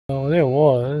Oh, there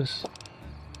was.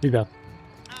 Rebound.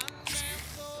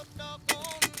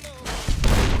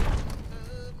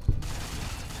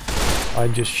 I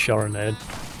just shot an head.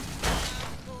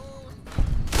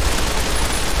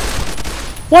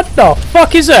 What the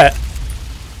fuck is that?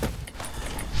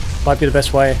 Might be the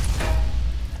best way.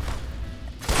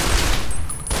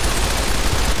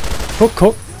 Cook,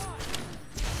 cook.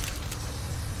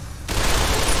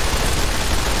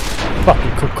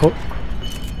 Fucking cook, cook.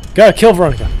 Go, kill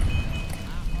Veronica.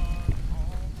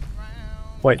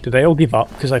 Wait, do they all give up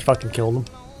because I fucking killed them?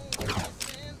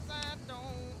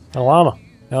 No armor.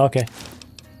 Oh, okay.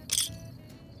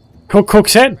 Cook,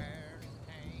 cook's head.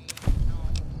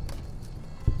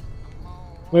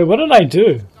 Wait, what did I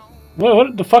do? Wait,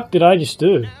 what the fuck did I just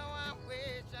do?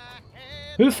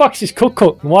 Who the fuck's this cook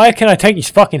cook? Why can I take his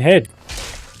fucking head?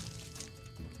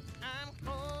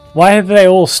 Why have they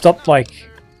all stopped, like,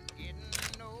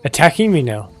 attacking me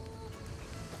now?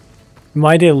 Am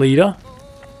I their leader?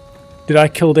 Did I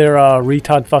kill their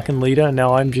retard fucking leader and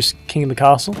now I'm just king of the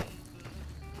castle?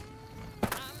 Do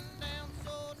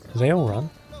they all run?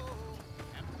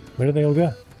 Where do they all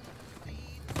go?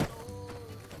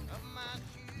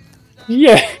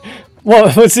 Yeah!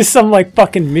 What, was this some like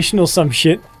fucking mission or some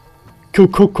shit? Cool,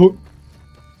 cool, cool.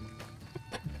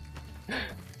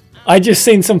 I just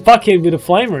seen some fuckhead with a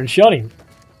flamer and shot him.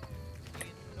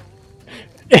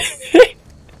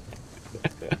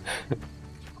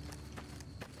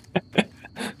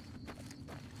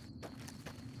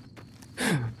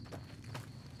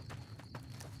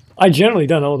 I generally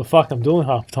don't know what the fuck I'm doing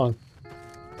half the time.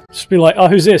 Just be like, oh,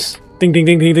 who's this? Ding, ding,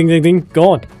 ding, ding, ding, ding, ding.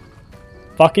 Gone.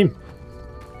 Fuck him.